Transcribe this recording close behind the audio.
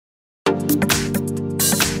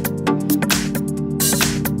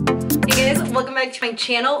welcome back to my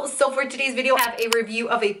channel. So for today's video, I have a review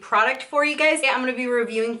of a product for you guys. I'm going to be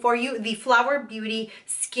reviewing for you the Flower Beauty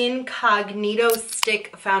Skincognito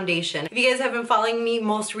Stick Foundation. If you guys have been following me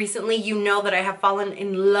most recently, you know that I have fallen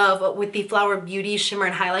in love with the Flower Beauty Shimmer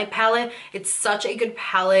and Highlight Palette. It's such a good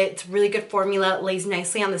palette. It's really good formula. It lays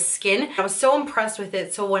nicely on the skin. I was so impressed with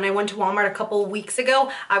it. So when I went to Walmart a couple weeks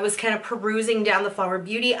ago, I was kind of perusing down the Flower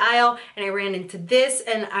Beauty aisle and I ran into this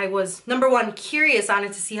and I was, number one, curious on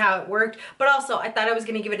it to see how it worked, but also I thought I was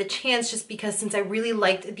going to give it a chance just because since I really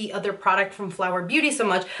liked the other product from Flower Beauty so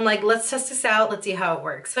much, I'm like, let's test this out, let's see how it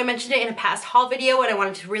works. So I mentioned it in a past haul video and I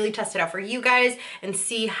wanted to really test it out for you guys and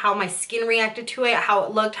see how my skin reacted to it, how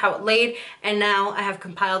it looked, how it laid, and now I have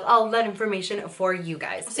compiled all of that information for you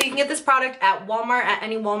guys. So you can get this product at Walmart, at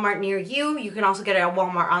any Walmart near you. You can also get it at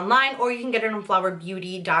Walmart online, or you can get it on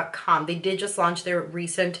flowerbeauty.com. They did just launch their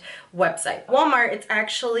recent website. Walmart, it's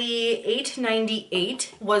actually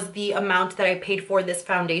 $8.98 was the amount that I paid for this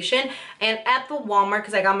foundation, and at the Walmart,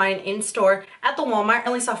 because I got mine in store, at the Walmart I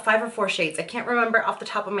only saw 5 or 4 shades. I can't remember off the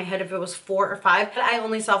top of my head if it was 4 or 5, but I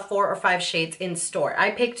only saw 4 or 5 shades in store.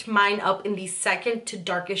 I picked mine up in the second to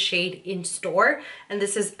darkest shade in store, and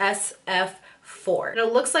this is SF4. And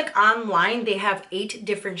it looks like online they have 8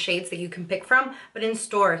 different shades that you can pick from, but in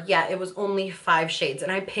store, yeah, it was only 5 shades,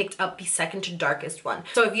 and I picked up the second to darkest one.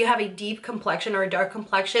 So if you have a deep complexion or a dark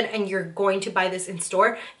complexion and you're going to buy this in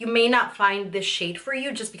store, you may not find this shade for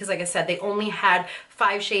you just because, like I said, they only had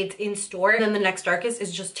 5 shades in store, and then the next darkest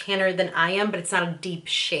is just tanner than I am, but it's not a deep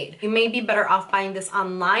shade. You may be better off buying this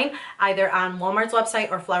online, either on Walmart's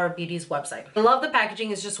website or Flower Beauty's website. I love the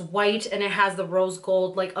packaging. It's just white and it has the rose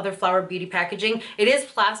gold like other Flower Beauty packaging. It is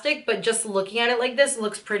plastic, but just looking at it like this, it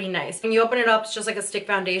looks pretty nice. When you open it up, it's just like a stick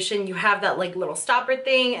foundation. You have that like little stopper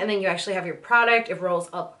thing, and then you actually have your product. It rolls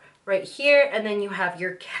up right here, and then you have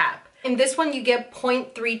your cap. In this one, you get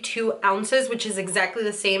 0.32 ounces, which is exactly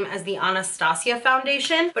the same as the Anastasia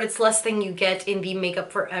foundation, but it's less than you get in the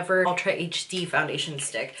Makeup Forever Ultra HD foundation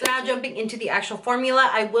stick. So now jumping into the actual formula,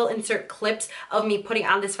 I will insert clips of me putting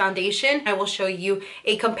on this foundation. I will show you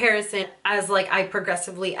a comparison as like I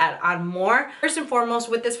progressively add on more. First and foremost,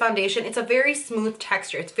 with this foundation, it's a very smooth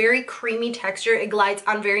texture. It's very creamy texture. It glides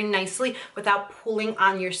on very nicely without pulling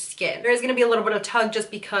on your skin. There is going to be a little bit of tug just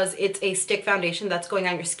because it's a stick foundation that's going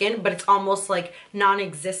on your skin, but it's almost like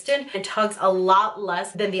non-existent. It tugs a lot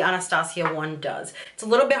less than the Anastasia one does. It's a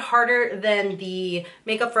little bit harder than the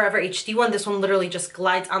Makeup Forever HD one. This one literally just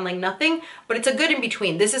glides on like nothing, but it's a good in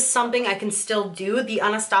between. This is something I can still do. The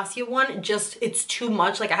Anastasia one, just, it's too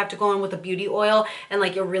much. Like I have to go in with a beauty oil and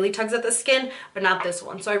like it really tugs at the skin, but not this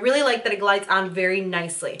one. So I really like that it glides on very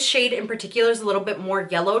nicely. This shade in particular is a little bit more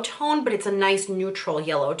yellow tone, but it's a nice neutral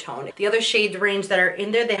yellow tone. The other shade range that are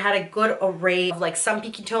in there, they had a good array of like some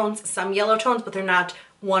peaky tones, some yellow tones, but they're not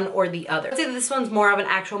one or the other. I'd say this one's more of an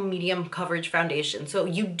actual medium coverage foundation. So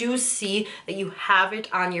you do see that you have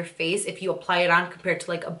it on your face if you apply it on compared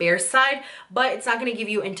to like a bare side, but it's not going to give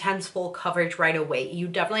you intense full coverage right away. You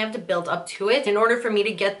definitely have to build up to it. In order for me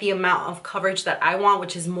to get the amount of coverage that I want,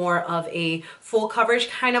 which is more of a full coverage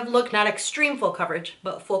kind of look, not extreme full coverage,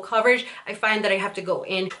 but full coverage, I find that I have to go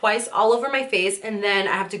in twice all over my face, and then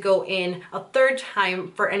I have to go in a third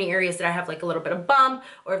time for any areas that I have like a little bit of bump,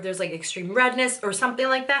 or if there's like extreme redness or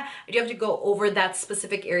something like that, I do have to go over that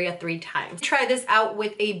specific area 3 times. Try this out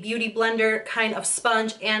with a beauty blender kind of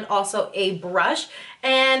sponge and also a brush,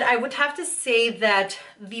 and I would have to say that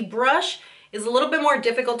the brush is a little bit more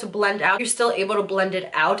difficult to blend out. You're still able to blend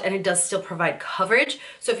it out and it does still provide coverage.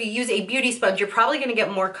 So if you use a beauty sponge, you're probably gonna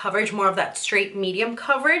get more coverage, more of that straight medium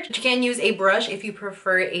coverage. But you can use a brush if you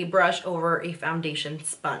prefer a brush over a foundation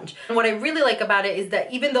sponge. And what I really like about it is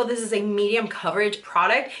that even though this is a medium coverage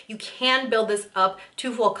product, you can build this up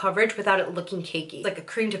to full coverage without it looking cakey. It's like a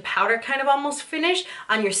cream to powder kind of almost finish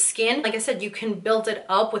on your skin. Like I said, you can build it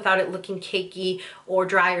up without it looking cakey or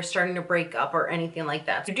dry or starting to break up or anything like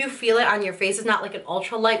that. You do feel it on your face. It's not like an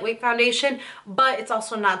ultra lightweight foundation, but it's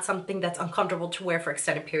also not something that's uncomfortable to wear for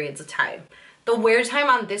extended periods of time. The wear time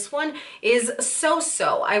on this one is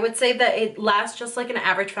so-so. I would say that it lasts just like an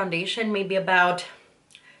average foundation, maybe about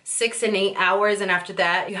 6 and 8 hours, and after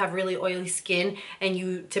that you have really oily skin and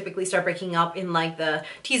you typically start breaking up in like the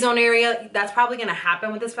T-zone area. That's probably going to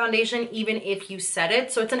happen with this foundation even if you set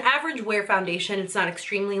it. So it's an average wear foundation. It's not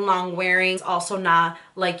extremely long wearing. It's also not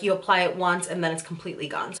like you apply it once and then it's completely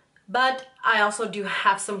gone. But I also do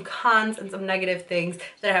have some cons and some negative things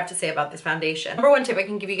that I have to say about this foundation. Number one tip I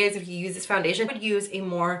can give you guys if you use this foundation, I would use a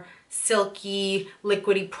more silky,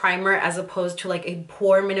 liquidy primer as opposed to like a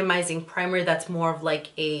pore minimizing primer that's more of like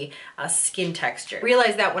a skin texture. I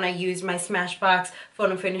realized that when I used my Smashbox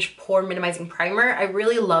Photo Finish Pore Minimizing Primer. I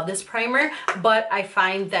really love this primer, but I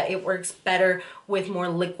find that it works better with more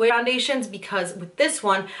liquid foundations, because with this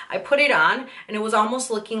one, I put it on and it was almost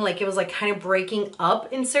looking like it was like kind of breaking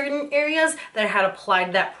up in certain areas that I had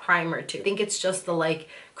applied that primer to. I think it's just the like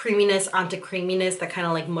creaminess onto creaminess that kind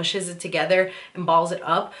of like mushes it together and balls it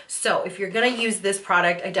up. So if you're gonna use this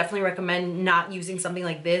product, I definitely recommend not using something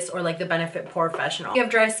like this or like the Benefit Professional. If you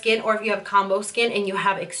have dry skin, or if you have combo skin and you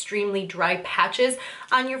have extremely dry patches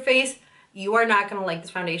on your face, you are not gonna like this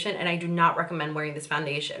foundation, and I do not recommend wearing this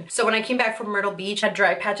foundation. So when I came back from Myrtle Beach, I had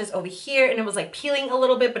dry patches over here and it was like peeling a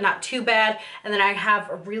little bit, but not too bad. And then I have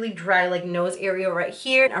a really dry like nose area right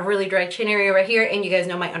here, a really dry chin area right here, and you guys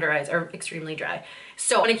know my under eyes are extremely dry.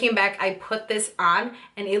 So when I came back, I put this on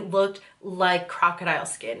and it looked like crocodile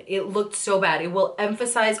skin. It looked so bad. It will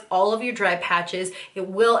emphasize all of your dry patches. It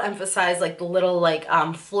will emphasize like the little like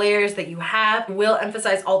flares that you have. It will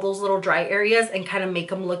emphasize all those little dry areas and kind of make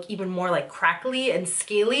them look even more like crackly and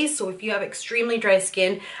scaly. So if you have extremely dry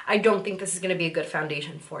skin, I don't think this is going to be a good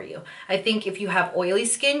foundation for you. I think if you have oily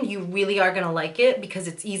skin, you really are going to like it because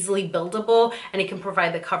it's easily buildable and it can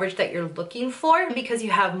provide the coverage that you're looking for. Because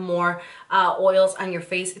you have more oils on your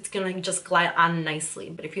face, it's going to just glide on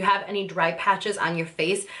nicely. But if you have any dry patches on your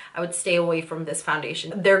face, I would stay away from this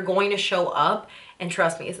foundation. They're going to show up, and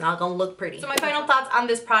trust me, it's not gonna look pretty. So my final thoughts on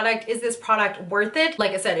this product: is this product worth it?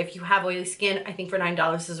 Like I said, if you have oily skin, I think for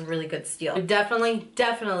 $9 this is a really good steal. I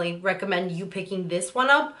definitely recommend you picking this one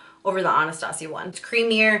up over the Anastasia one. It's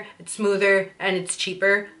creamier, it's smoother, and it's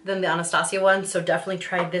cheaper than the Anastasia one, so definitely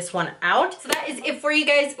try this one out. So that is it for you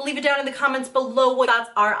guys. Leave it down in the comments below what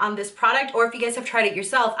thoughts are on this product, or if you guys have tried it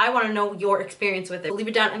yourself, I want to know your experience with it. Leave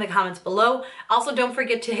it down in the comments below. Also, don't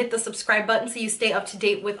forget to hit the subscribe button so you stay up to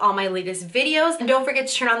date with all my latest videos, and don't forget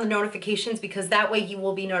to turn on the notifications, because that way you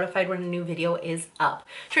will be notified when a new video is up.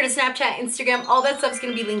 Twitter, Snapchat, Instagram, all that stuff is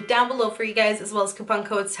going to be linked down below for you guys, as well as coupon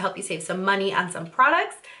codes to help you save some money on some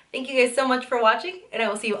products. Thank you guys so much for watching, and I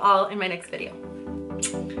will see you all in my next video.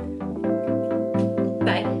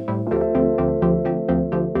 Bye.